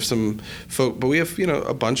 We have some folk, but we have, you know,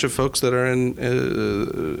 a bunch of folks that are in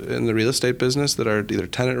the real estate business that are either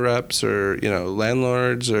tenant reps or, you know,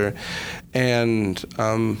 landlords, and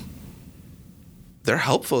they're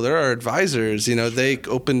helpful. They're our advisors. You know, they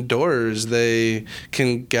open doors. They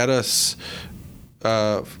can get us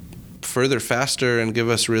further faster and give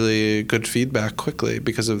us really good feedback quickly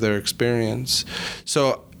because of their experience.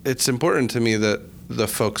 So it's important to me that the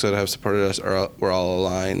folks that have supported us we're all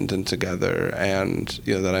aligned and together, and,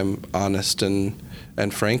 you know, that I'm honest and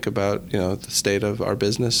frank about, you know, the state of our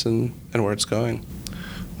business and where it's going.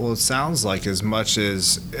 Well, it sounds like as much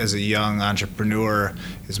as a young entrepreneur,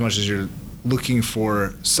 as much as you're looking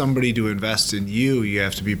for somebody to invest in you, you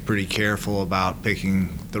have to be pretty careful about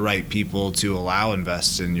picking the right people to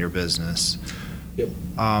invest in your business. Yep.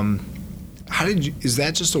 Is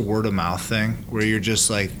that just a word of mouth thing where you're just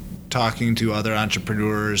like talking to other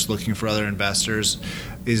entrepreneurs, looking for other investors?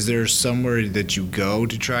 Is there somewhere that you go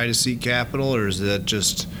to try to seek capital, or is that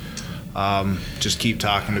just keep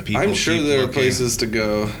talking to people? I'm sure there are places to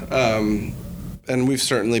go, and we've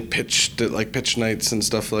certainly pitched at like pitch nights and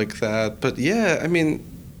stuff like that. But yeah, I mean,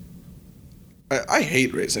 I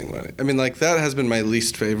hate raising money. I mean, like, that has been my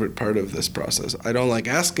least favorite part of this process. I don't like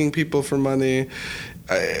asking people for money.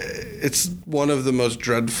 It's one of the most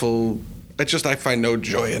dreadful. I find no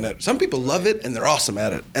joy in it. Some people love it and they're awesome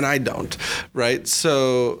at it, and I don't, right?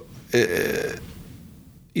 So,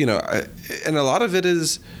 you know, and a lot of it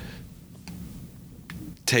is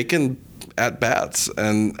taking at bats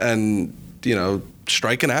and you know,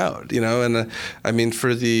 striking out, you know. And I mean,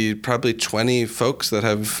 for the probably 20 folks that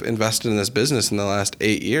have invested in this business in the last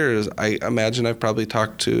 8 years, I imagine I've probably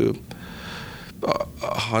talked to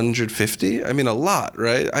 150. I mean, a lot,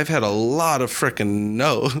 right? I've had a lot of frickin'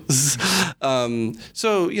 no's.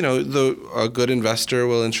 So, you know, a good investor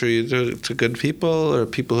will introduce you to good people, or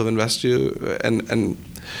people who have invested you, and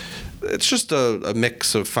it's just a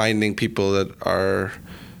mix of finding people that are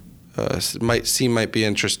might be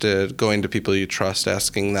interested, going to people you trust,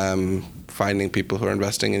 asking them, finding people who are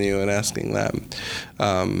investing in you and asking them.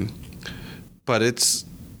 But it's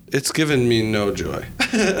given me no joy.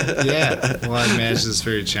 Yeah, well, I imagine it's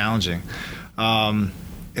very challenging.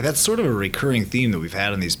 That's sort of a recurring theme that we've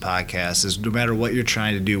had on these podcasts, is no matter what you're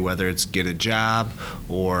trying to do, whether it's get a job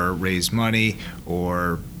or raise money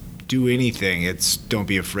or do anything, it's don't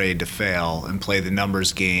be afraid to fail and play the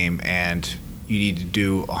numbers game, and you need to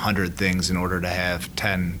do 100 things in order to have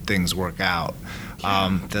 10 things work out.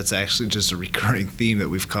 That's actually just a recurring theme that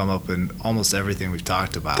we've come up in almost everything we've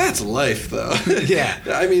talked about. That's life, though. Yeah.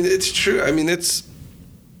 I mean, it's true. I mean, it's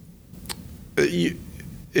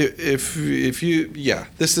if you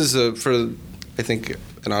this is for, I think,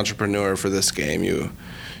 an entrepreneur for this game, you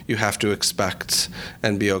have to expect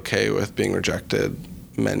and be okay with being rejected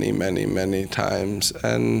many times,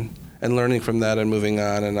 and learning from that and moving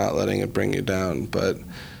on and not letting it bring you down. But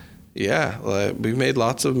yeah, like, we've made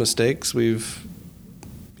lots of mistakes. We've,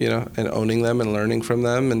 you know, and owning them and learning from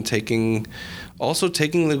them, and taking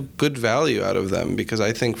the good value out of them, because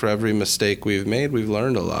I think for every mistake we've made, we've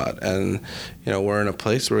learned a lot. And, you know, we're in a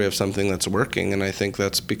place where we have something that's working, and I think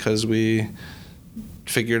that's because we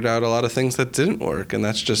figured out a lot of things that didn't work, and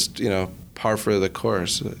that's just, you know, par for the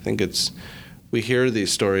course. I think we hear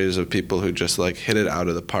these stories of people who just like hit it out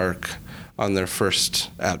of the park on their first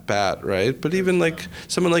at bat, right? But even like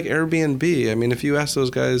someone like Airbnb, I mean, if you ask those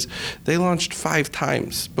guys, they launched 5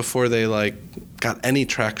 times before they like got any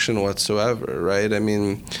traction whatsoever, right? I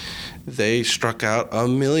mean, they struck out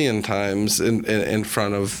 1 million times in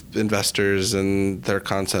front of investors and their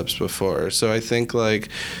concepts before. So I think like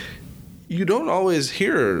you don't always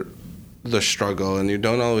hear the struggle, and you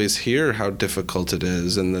don't always hear how difficult it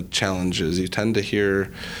is and the challenges. You tend to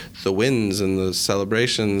hear the wins and the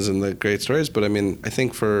celebrations and the great stories. But I mean, I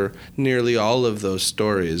think for nearly all of those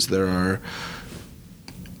stories, there are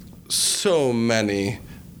so many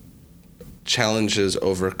challenges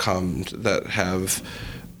overcome that have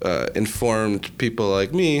informed people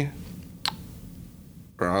like me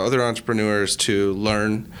or other entrepreneurs to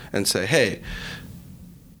learn and say, hey,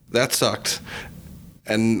 that sucked,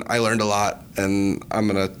 and I learned a lot, and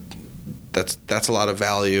that's a lot of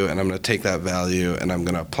value, and I'm gonna take that value and I'm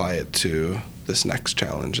gonna apply it to this next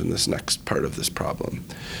challenge and this next part of this problem.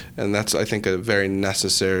 And that's, I think, a very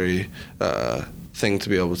necessary thing to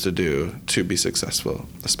be able to do to be successful,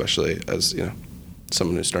 especially as, you know,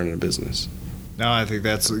 someone who's starting a business. No, I think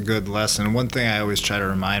that's a good lesson. One thing I always try to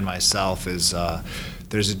remind myself is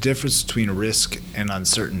there's a difference between risk and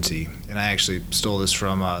uncertainty. And I actually stole this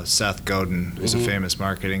from Seth Godin, who's a famous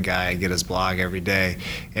marketing guy. I get his blog every day.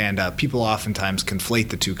 And people oftentimes conflate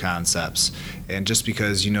the two concepts. And just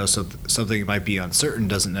because you know something might be uncertain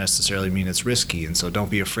doesn't necessarily mean it's risky. And so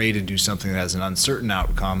don't be afraid to do something that has an uncertain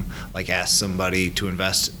outcome, like ask somebody to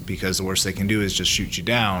invest, because the worst they can do is just shoot you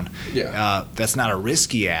down. Yeah. That's not a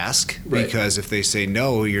risky ask, right, because if they say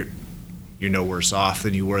no, you're no worse off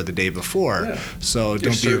than you were the day before. Yeah. So You're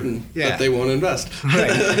don't certain be that they won't invest. Right.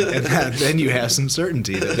 And then you have some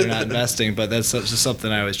certainty that they're not investing. But that's just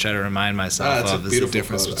something I always try to remind myself of, is the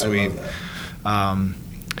difference between.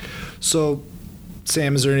 So,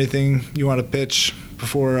 Sam, is there anything you want to pitch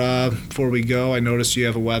before we go? I noticed you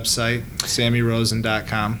have a website,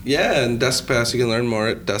 SammyRosen.com. Yeah, and DeskPass, you can learn more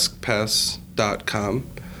at deskpass.com.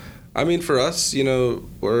 I mean, for us, you know,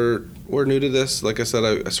 we're new to this. Like I said,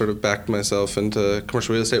 I sort of backed myself into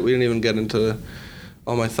commercial real estate. We didn't even get into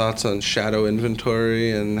all my thoughts on shadow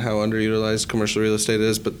inventory and how underutilized commercial real estate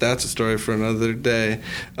is, but that's a story for another day.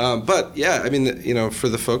 But yeah, I mean, you know, for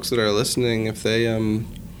the folks that are listening, if they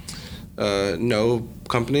know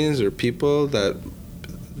companies or people that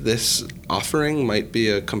this offering might be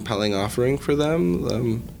a compelling offering for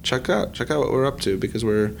them, check out what we're up to, because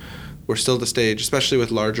we're still at the stage, especially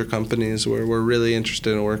with larger companies, where we're really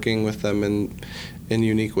interested in working with them in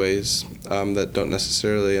unique ways that don't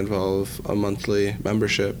necessarily involve a monthly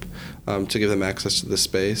membership, to give them access to the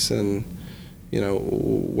space, and, you know,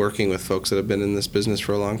 working with folks that have been in this business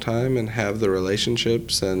for a long time and have the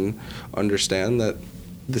relationships and understand that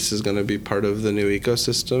this is going to be part of the new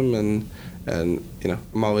ecosystem, and you know,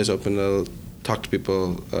 I'm always open to talk to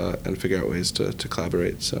people and figure out ways to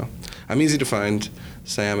collaborate. So I'm easy to find.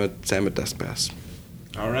 Sam at DeskPass.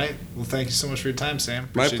 All right. Well, thank you so much for your time, Sam.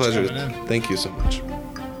 My Appreciate pleasure. Thank you so much.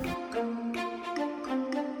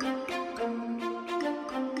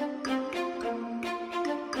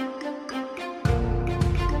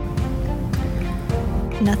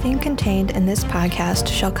 Nothing contained in this podcast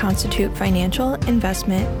shall constitute financial,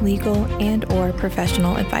 investment, legal, and/or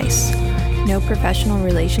professional advice. No professional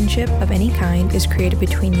relationship of any kind is created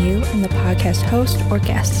between you and the podcast host or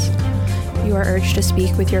guests. You are urged to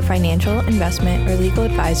speak with your financial, investment, or legal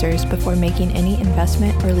advisors before making any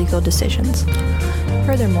investment or legal decisions.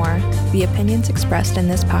 Furthermore, the opinions expressed in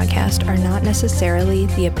this podcast are not necessarily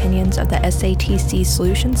the opinions of the SATC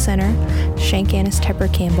Solutions Center, Schenck Annis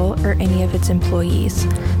Tepper Campbell, or any of its employees.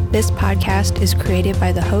 This podcast is created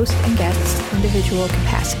by the host and guests' individual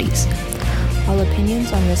capacities. All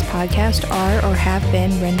opinions on this podcast are or have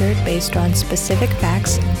been rendered based on specific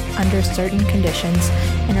facts under certain conditions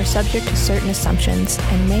and are subject to certain assumptions,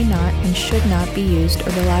 and may not and should not be used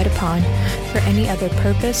or relied upon for any other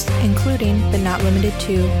purpose, including but not limited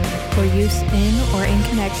to, for use in or in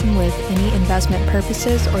connection with any investment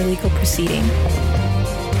purposes or legal proceeding.